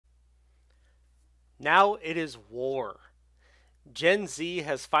Now it is war. Gen Z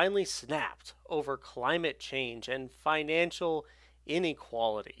has finally snapped over climate change and financial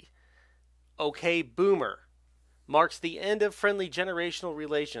inequality. Okay, Boomer marks the end of friendly generational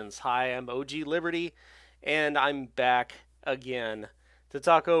relations. Hi, I'm OG Liberty, and I'm back again to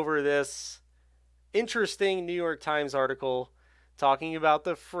talk over this interesting New York Times article talking about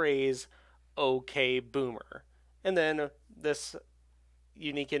the phrase okay, Boomer. And then this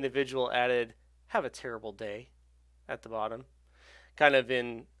unique individual added, have a terrible day at the bottom, kind of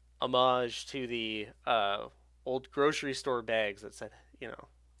in homage to the old grocery store bags that said,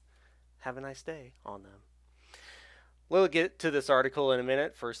 have a nice day on them. We'll get to this article in a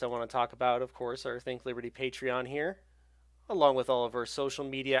minute. First, I want to talk about, of course, our Think Liberty Patreon here, along with all of our social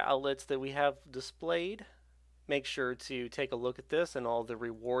media outlets that we have displayed. Make sure to take a look at this and all the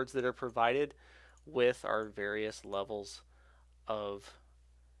rewards that are provided with our various levels of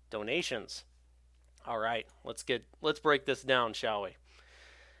donations. All right, let's break this down, shall we?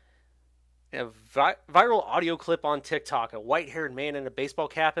 A viral audio clip on TikTok. A white-haired man in a baseball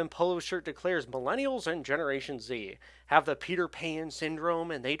cap and polo shirt declares millennials and Generation Z have the Peter Pan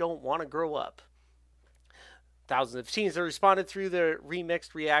syndrome and they don't want to grow up. Thousands of teens have responded through the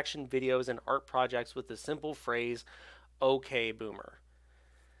remixed reaction videos and art projects with the simple phrase, okay, Boomer.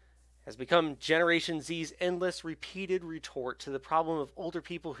 Has become Generation Z's endless, repeated retort to the problem of older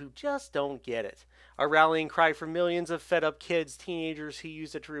people who just don't get it. A rallying cry for millions of fed up kids, teenagers who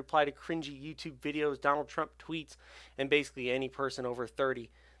use it to reply to cringy YouTube videos, Donald Trump tweets, and basically any person over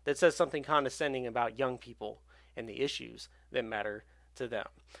 30 that says something condescending about young people and the issues that matter to them.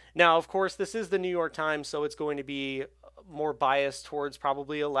 Now, of course, this is the New York Times, so it's going to be more biased towards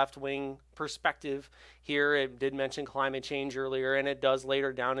probably a left-wing perspective here. It did mention climate change earlier, and it does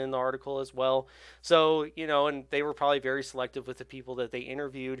later down in the article as well. So, and they were probably very selective with the people that they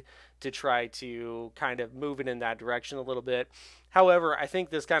interviewed to try to kind of move it in that direction a little bit. However, I think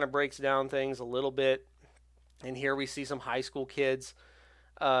this kind of breaks down things a little bit. And here we see some high school kids,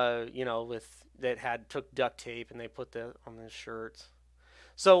 with that took duct tape and they put that on their shirts.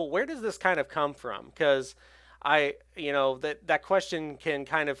 So where does this kind of come from? Because that question can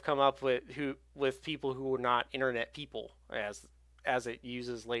kind of come up with people who are not internet people, as it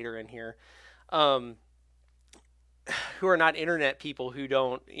uses later in here, who are not internet people, who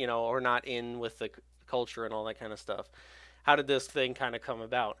don't are not in with the culture and all that kind of stuff. How did this thing kind of come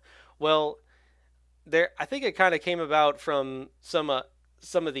about? Well, I think it kind of came about from some of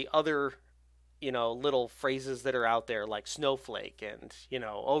the other little phrases that are out there like snowflake and,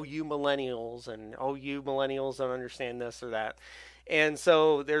 oh, you millennials, and oh, you millennials don't understand this or that. And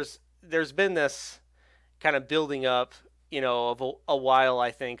so there's been this kind of building up, of a while,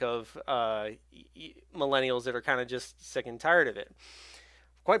 I think, of millennials that are kind of just sick and tired of it.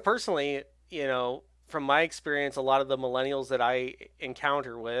 Quite personally, from my experience, a lot of the millennials that I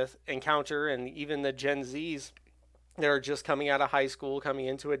encounter, and even the Gen Zs that are just coming out of high school, coming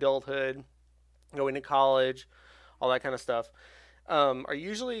into adulthood, going to college, all that kind of stuff, are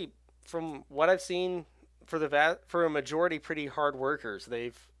usually, from what I've seen, for a majority, pretty hard workers.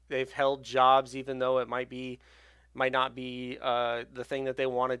 They've held jobs even though it might not be the thing that they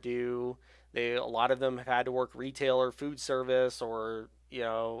want to do. A lot of them have had to work retail or food service or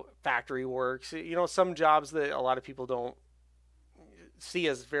factory works. Some jobs that a lot of people don't see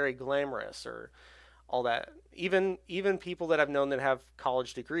as very glamorous or all that. Even people that I've known that have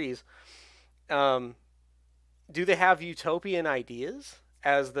college degrees. Do they have utopian ideas,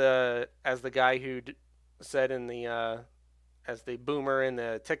 as the guy who said in the as the boomer in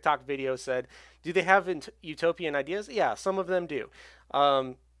the TikTok video said? Do they have utopian ideas? Yeah, some of them do.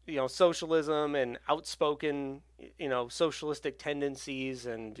 Socialism and outspoken, socialistic tendencies,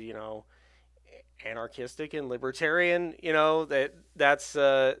 and anarchistic and libertarian. That's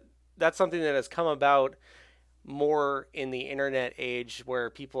something that has come about more in the internet age,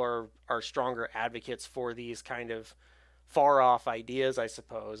 where people are stronger advocates for these kind of far off ideas, I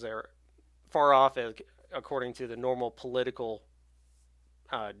suppose. They're far off according to the normal political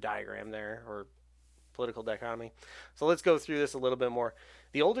diagram there, or political dichotomy. So let's go through this a little bit more.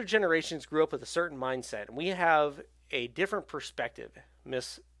 The older generations grew up with a certain mindset, and we have a different perspective,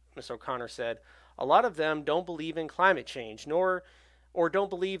 Miss O'Connor said. A lot of them don't believe in climate change, or don't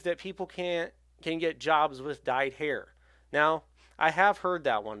believe that people can get jobs with dyed hair. Now, I have heard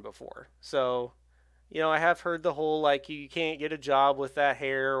that one before. So, I have heard the whole, like, you can't get a job with that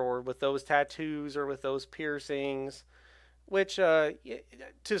hair or with those tattoos or with those piercings, which to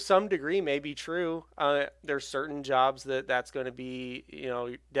some degree may be true. There's certain jobs that's going to be,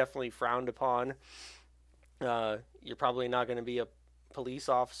 definitely frowned upon. You're probably not going to be a police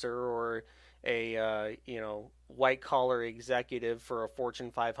officer or a white collar executive for a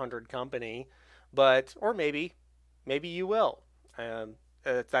Fortune 500 company, but or maybe you will. Um,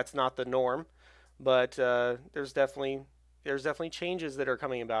 that's not the norm, but there's definitely changes that are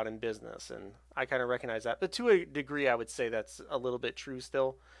coming about in business, and I kind of recognize that. But to a degree, I would say that's a little bit true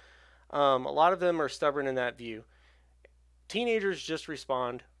still. A lot of them are stubborn in that view. Teenagers just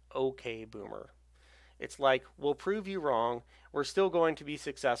respond, "Okay, boomer." It's like, we'll prove you wrong. We're still going to be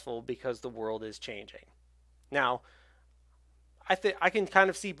successful because the world is changing. Now, I think I can kind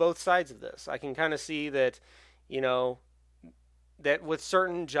of see both sides of this. I can kind of see that, you know, that with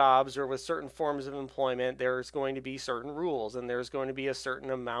certain jobs or with certain forms of employment, there's going to be certain rules and there's going to be a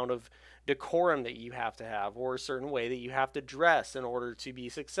certain amount of decorum that you have to have or a certain way that you have to dress in order to be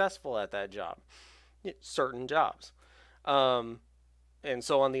successful at that job. Certain jobs. Um, and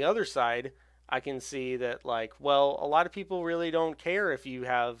so on the other side, I can see that, like, well, a lot of people really don't care if you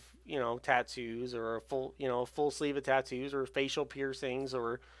have, tattoos or a full sleeve of tattoos or facial piercings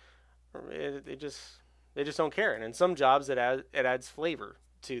or they just don't care. And in some jobs, it adds flavor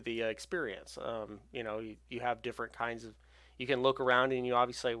to the experience. You have different kinds of, you can look around and you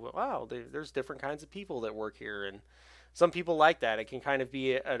obviously say, well, wow, there's different kinds of people that work here. And some people like that. It can kind of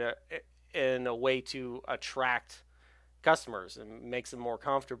be in a way to attract customers and makes them more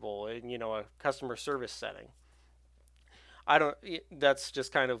comfortable in a customer service setting. I don't. That's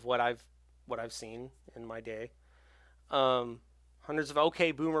just kind of what I've seen in my day. Hundreds of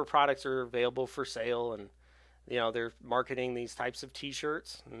OK Boomer products are available for sale, and they're marketing these types of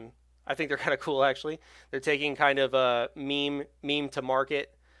T-shirts, and I think they're kind of cool actually. They're taking kind of a meme to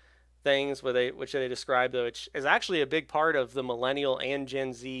market things which they describe, which is actually a big part of the millennial and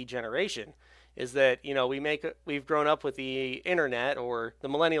Gen Z generation, is that we've grown up with the internet, or the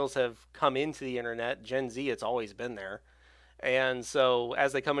millennials have come into the internet. Gen Z, it's always been there, and so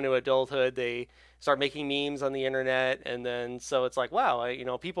as they come into adulthood, they start making memes on the internet, and then so it's like, wow,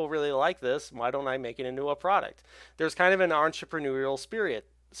 people really like this. Why don't I make it into a product? There's kind of an entrepreneurial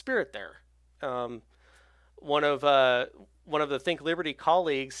spirit there. Um, one of the Think Liberty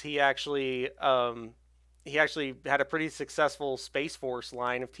colleagues, he actually had a pretty successful Space Force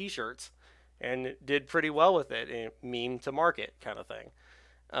line of T-shirts, and did pretty well with it, meme to market kind of thing.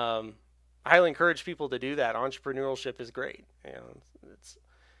 Um, I highly encourage people to do that. Entrepreneurship is great. It's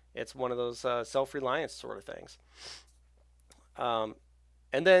it's one of those self-reliance sort of things. Um,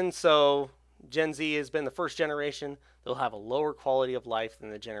 and then so Gen Z has been the first generation. They'll have a lower quality of life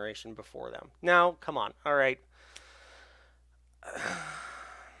than the generation before them. Now, come on, all right.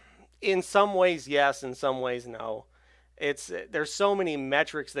 In some ways, yes. In some ways, no. There's so many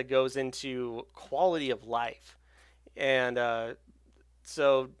metrics that goes into quality of life, and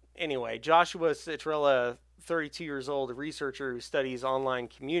so anyway, Joshua Citrella, 32 years old, a researcher who studies online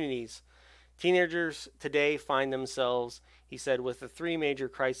communities. Teenagers today find themselves, he said, with the three major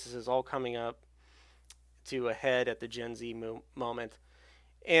crises all coming up to a head at the Gen Z moment.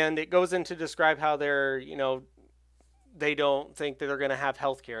 And it goes in to describe how they don't think that they're going to have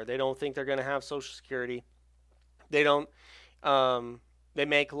health care. They don't think they're going to have Social Security. They don't, they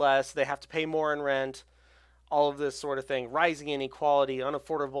make less. They have to pay more in rent. All of this sort of thing. Rising inequality,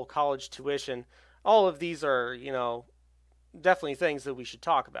 unaffordable college tuition. All of these are, definitely things that we should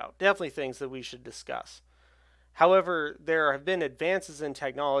talk about. Definitely things that we should discuss. However, there have been advances in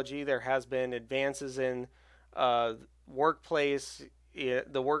technology. There has been advances in workplace,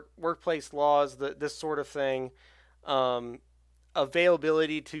 workplace laws, this sort of thing. Um,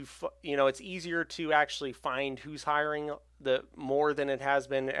 Availability to, it's easier to actually find who's hiring the more than it has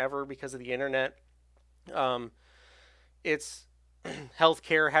been ever because of the internet. Um, it's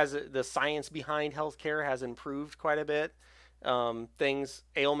Healthcare has, the science behind healthcare has improved quite a bit.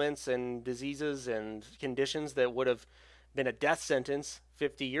 Ailments and diseases and conditions that would have been a death sentence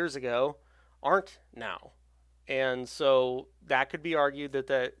 50 years ago aren't now. And so that could be argued that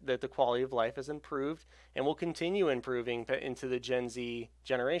the quality of life has improved and will continue improving into the Gen Z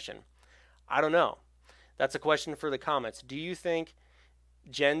generation. I don't know. That's a question for the comments. Do you think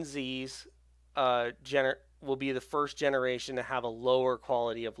Gen Z's will be the first generation to have a lower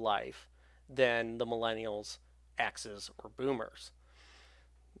quality of life than the millennials, X's, or boomers?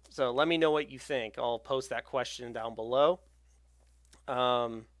 So let me know what you think. I'll post that question down below.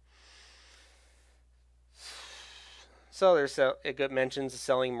 So it mentions the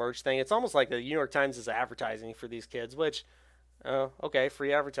selling merch thing. It's almost like the New York Times is advertising for these kids, which, okay,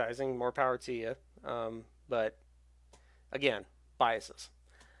 free advertising, more power to you. But again, biases.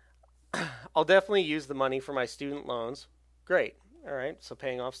 I'll definitely use the money for my student loans. Great. All right. So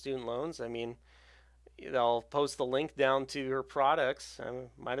paying off student loans. I mean, I'll post the link down to her products. I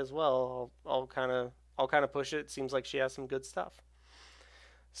might as well. I'll kind of push it. It seems like she has some good stuff.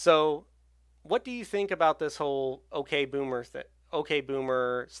 So, what do you think about this whole OK Boomer OK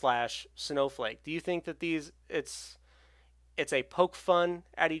Boomer slash Snowflake? Do you think that it's a poke fun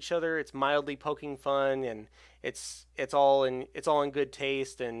at each other? It's mildly poking fun, and it's all in good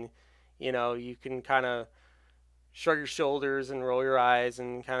taste, and you can kind of shrug your shoulders and roll your eyes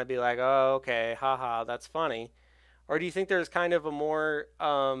and kind of be like, oh, okay, haha, that's funny. Or do you think there's kind of a more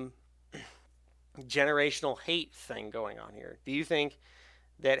generational hate thing going on here? Do you think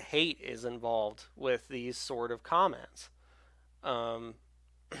that hate is involved with these sort of comments? Um,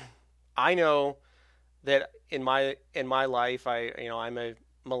 I know that in my life, I'm a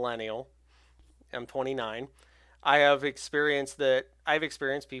millennial. I'm 29. I've experienced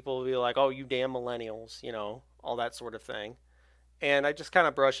people be like, "Oh, you damn millennials," all that sort of thing. And I just kind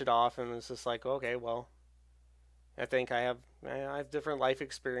of brush it off, and it's just like, okay, well, I think I have different life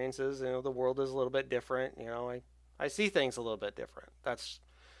experiences. The world is a little bit different. I see things a little bit different.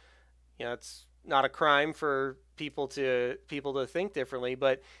 It's not a crime for people to think differently.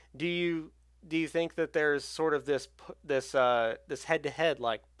 But do you think that there's sort of this head to head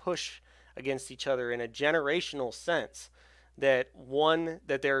like push against each other in a generational sense, that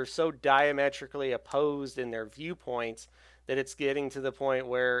they're so diametrically opposed in their viewpoints that it's getting to the point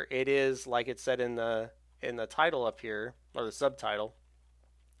where it is, like it said in the title up here, or the subtitle,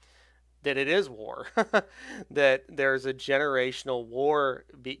 that it is war. That there's a generational war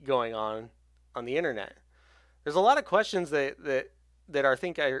going on the internet. There's a lot of questions that I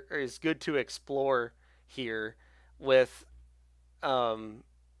think is good to explore here with um,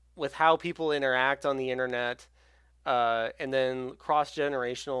 with how people interact on the internet, and then cross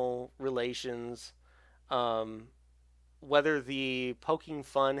generational relations, um, whether the poking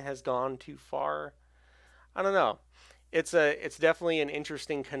fun has gone too far. I don't know. It's definitely an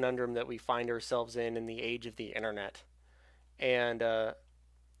interesting conundrum that we find ourselves in the age of the internet. And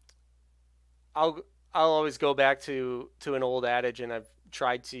I'll always go back to an old adage, and I've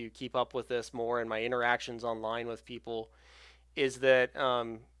tried to keep up with this more in my interactions online with people. Is that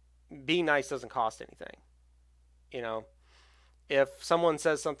being nice doesn't cost anything. You know, if someone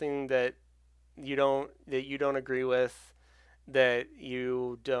says something that you don't agree with, that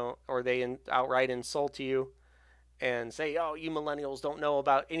you don't, or they outright insult you and say, "Oh, you millennials don't know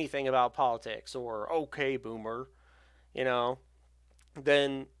about anything about politics," or "Okay, boomer," you know,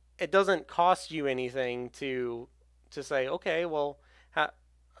 then it doesn't cost you anything to say, "Okay, well,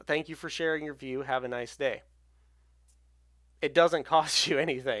 thank you for sharing your view. Have a nice day." It doesn't cost you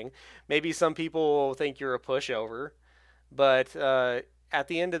anything. Maybe some people will think you're a pushover, but at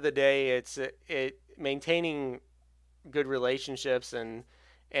the end of the day, it maintaining good relationships, and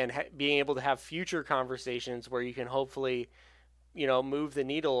being able to have future conversations where you can hopefully move the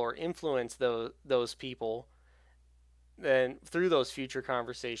needle or influence those people, then through those future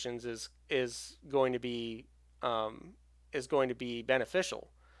conversations is going to be um, is going to be beneficial.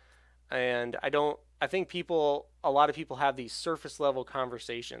 And I think a lot of people have these surface level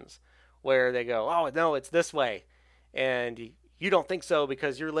conversations where they go, "Oh no, it's this way," and you don't think so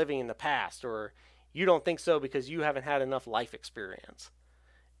because you're living in the past, or you don't think so because you haven't had enough life experience.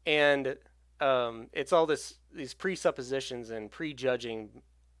 And it's all these presuppositions and prejudging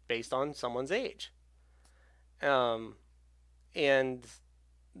based on someone's age. Um, and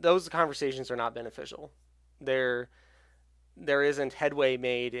those conversations are not beneficial. There there isn't headway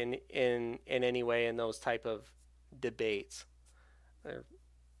made in any way in those type of debates. They're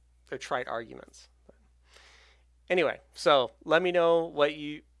they're trite arguments. Anyway, so let me know what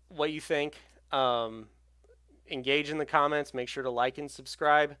you think. Um, Engage in the comments. Make sure to like and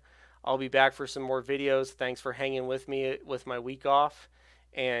subscribe. I'll be back for some more videos. Thanks for hanging with me with my week off,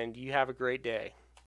 and you have a great day.